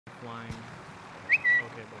flying.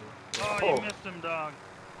 Okay, buddy. Oh, you missed him, dog.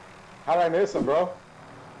 How'd I miss him, bro?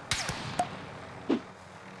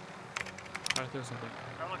 Try to throw something.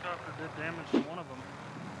 Helicopter did damage to one of them.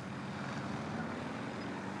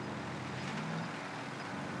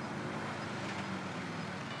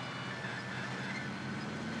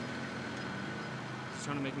 He's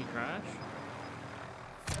trying to make me crash?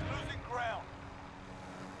 Losing ground.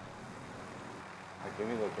 Like, give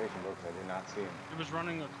me location, bro, because I did not see him. He was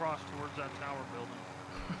running across towards that tower building.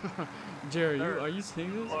 Jerry, are you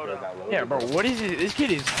seeing this? Yeah, bro, what is it? This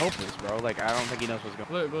kid is helpless, bro. Like, I don't think he knows what's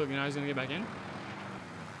going on. Look, now he's gonna get back in?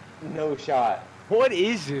 No shot. What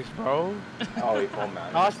is this, bro? Oh, he full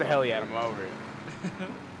mounted. Toss the heli at him over it.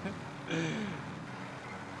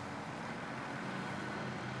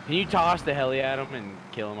 Can you toss the heli at him and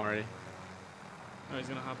kill him already? Oh, he's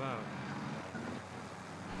gonna hop out.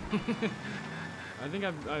 I think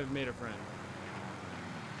I've made a friend.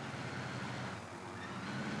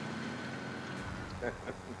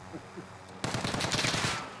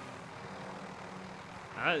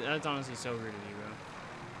 That's honestly so rude of you, bro.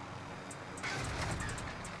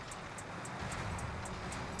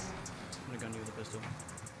 I'm gonna gun you with a pistol.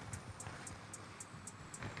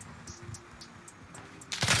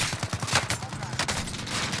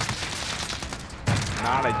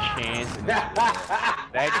 Not a chance in this world.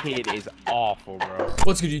 That kid is awful, bro.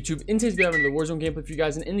 What's good, YouTube? In today's video, I'm in the Warzone gameplay for you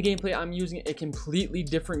guys, and in the gameplay, I'm using a completely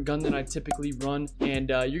different gun than I typically run, and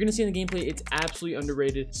you're gonna see in the gameplay, it's absolutely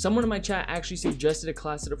underrated. Someone in my chat actually suggested a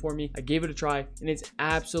class setup for me. I gave it a try, and it's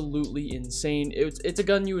absolutely insane. It's a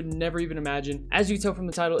gun you would never even imagine. As you can tell from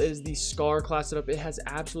the title, it is the Scar class setup. It has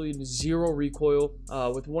absolutely zero recoil,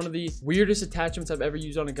 with one of the weirdest attachments I've ever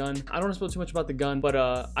used on a gun. I don't want to spoil too much about the gun, but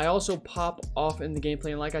I also pop off in the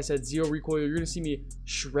gameplay, and like I said, zero recoil. You're gonna see me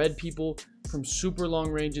shred people from super long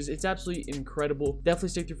ranges. It's absolutely incredible. Definitely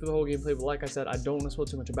stick through for the whole gameplay, but like I said, I don't want to spoil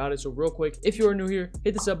too much about it. So real quick, if you are new here,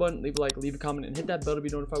 hit the sub button, leave a like, leave a comment, and hit that bell to be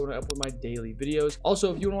notified when I upload my daily videos.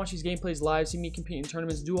 Also, if you want to watch these gameplays live, see me compete in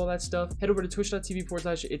tournaments, do all that stuff, head over to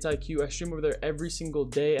twitch.tv/itsEyeQew. I stream over there every single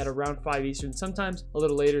day at around 5 Eastern, sometimes a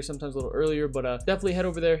little later, sometimes a little earlier, but definitely head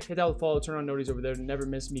over there, hit that with follow, turn on notifications over there to never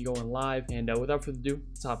miss me going live. And without further ado,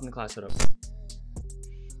 let's hop in the class setup.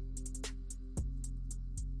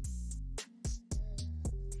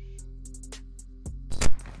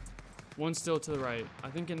 One still to the right. I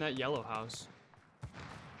think in that yellow house.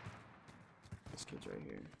 This kid's right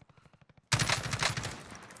here.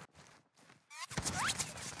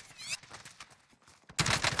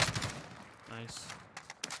 Nice.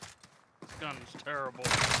 This gun is terrible.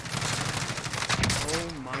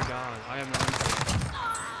 Oh my god. I have no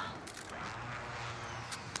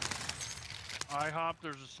IHOP,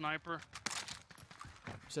 there's a sniper.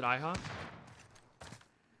 You said IHOP?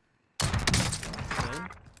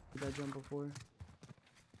 Did I jump before?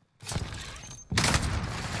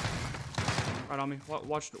 Right on me.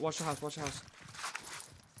 Watch the house. Watch the house.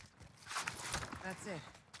 That's it.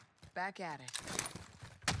 Back at it.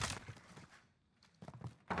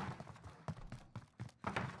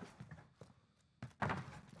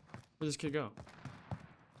 Where'd this kid go?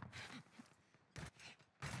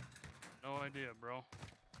 No idea, bro.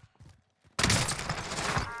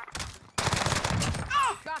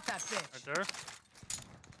 Got that bitch. Right there.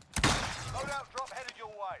 Loadout drop headed your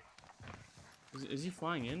way. Is he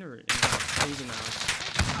flying in or in the house? Oh, he's in the house.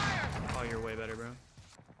 Oh, you're way better, bro.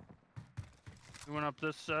 He went up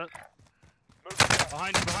this set. Move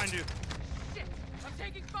Behind you. Shit! I'm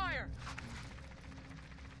taking fire!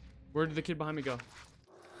 Where did the kid behind me go?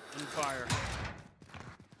 In fire.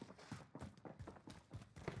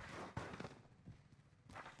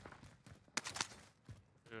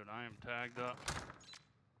 Dude, I am tagged up.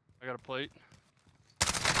 I got a plate.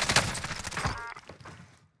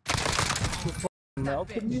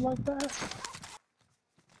 Melted me like that?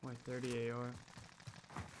 My 30 AR.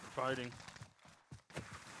 Fighting.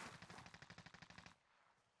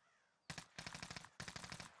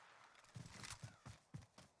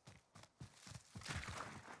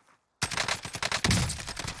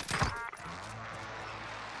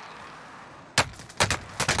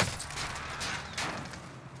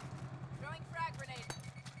 Throwing frag grenade.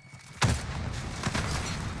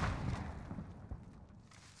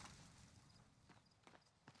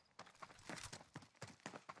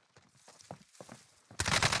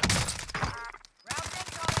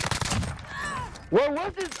 Where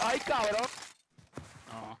was this? I got it up.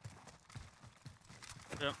 Oh.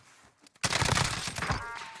 Yep.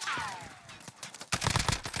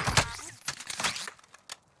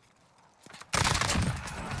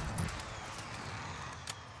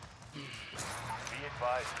 Be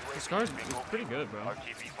The scar's pretty good, bro.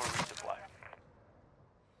 RTB for resupply.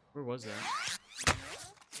 Where was that?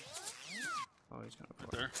 Oh, he's kind of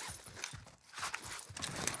Right there.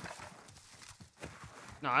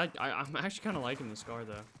 No, I'm actually kind of liking the scar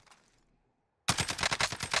though.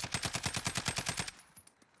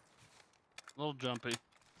 A little jumpy.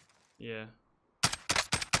 Yeah.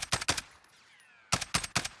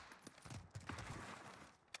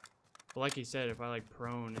 But like he said, if I like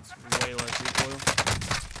prone, it's way less recoil.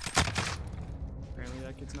 Apparently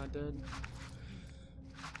that kid's not dead.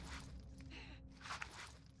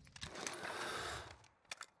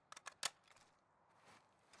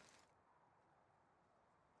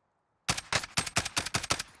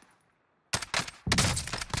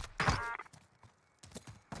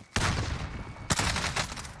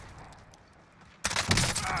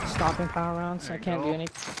 Stopping power rounds, so I can't do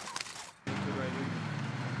anything. Kid right here.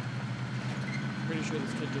 Pretty sure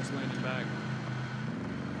this kid just landed back.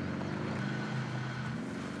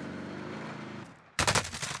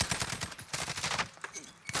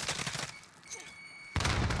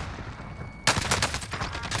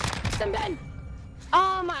 Ben.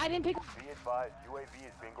 I didn't pick. Be advised, UAV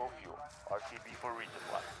is bingo fuel. RTB for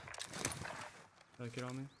resupply. That kid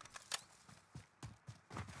on me.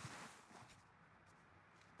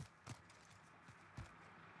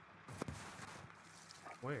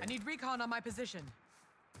 Where? I need recon on my position.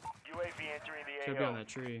 UAV entering the Should AO. be on that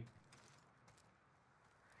tree.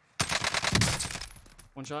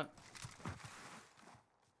 One shot.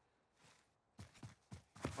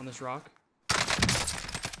 On this rock.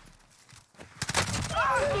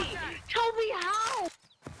 Tell me how.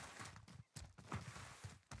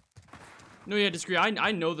 No, yeah, disagree.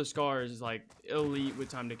 I know the scar is like elite with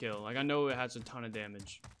time to kill. Like I know it has a ton of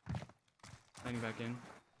damage. Landing back in.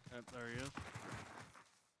 Yep, there he is.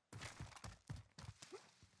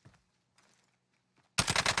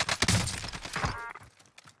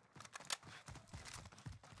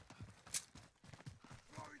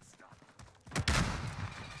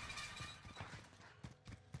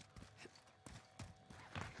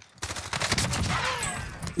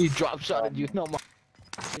 He drop shotted you, no more.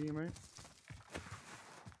 Stadium, right?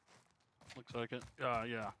 Looks like it.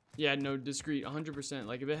 Yeah. Yeah, no, discreet, 100%.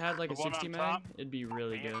 Like if it had like The a one 60 on mag, top? it'd be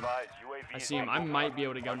really Be good. advised, UAV I is see him. I bingo might fuel. be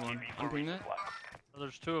able to gun one. RTB for Unping that? resupply. Oh,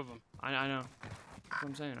 there's two of them. I know. That's what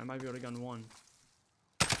I'm saying. I might be able to gun one.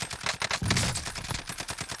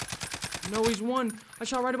 No, he's one. I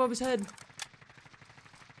shot right above his head.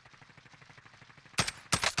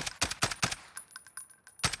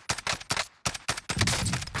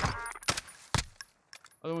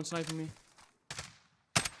 Other one sniping me.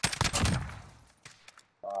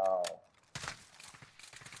 Wow.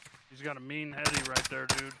 He's got a mean heady right there,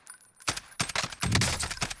 dude.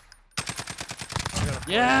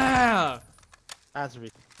 Yeah! That's re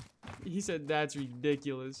He said that's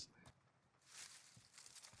ridiculous.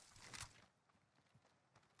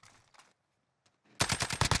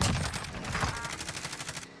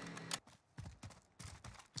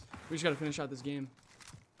 We just gotta finish out this game.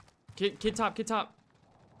 Kid top, kid top.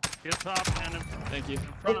 Get top and in Thank you.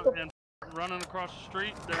 front of him, running across the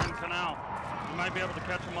street. They're in canal. You might be able to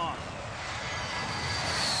catch him off.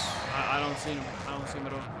 I don't see him. I don't see him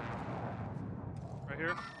at all. Right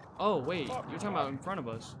here. Oh, wait. You're talking about in front of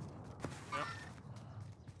us. Yep.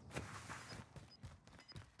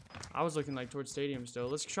 I was looking like towards stadium still.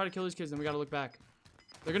 Let's try to kill these kids, then we gotta look back.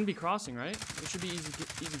 They're gonna be crossing, right? It should be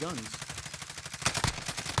easy guns.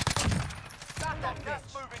 Got that Gas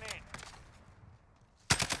bitch. moving in.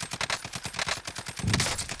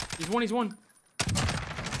 He's one.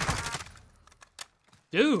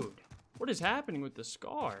 Dude, what is happening with the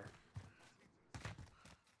scar?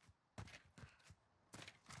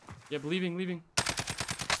 Yep, leaving.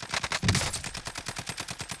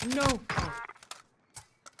 No. Oh.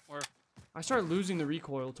 Where? I started losing the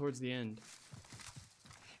recoil towards the end.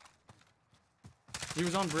 He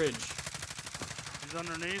was on bridge. He's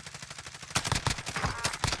underneath.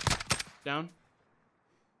 Down.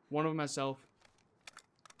 One of them has self.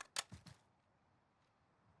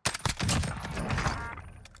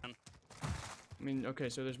 I mean, okay,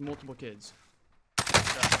 so there's multiple kids.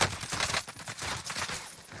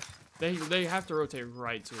 They have to rotate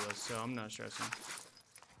right to us, so I'm not stressing.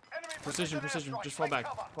 Enemy Precision. airstrike. Just fall Take back.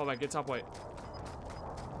 cover. Fall back. Get top white.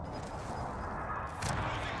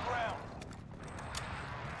 Losing ground.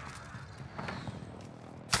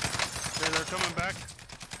 Okay, they're coming back.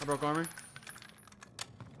 I broke armor.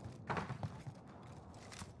 I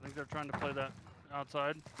think they're trying to play that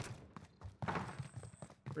outside.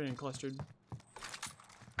 We're getting clustered.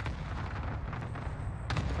 They're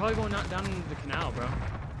probably going down into the canal, bro.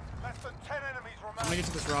 Less than 10 enemies remain. I'm gonna get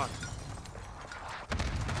to this rock.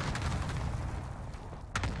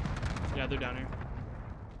 Yeah, they're down here.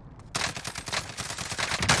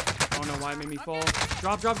 Oh no, why it made me fall?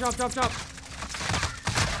 Drop, drop, drop, drop, drop.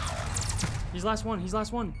 He's last one. He's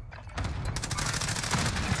last one.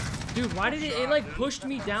 Dude, why did it like pushed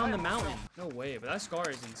me down the mountain? No way, but that scar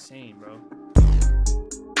is insane, bro.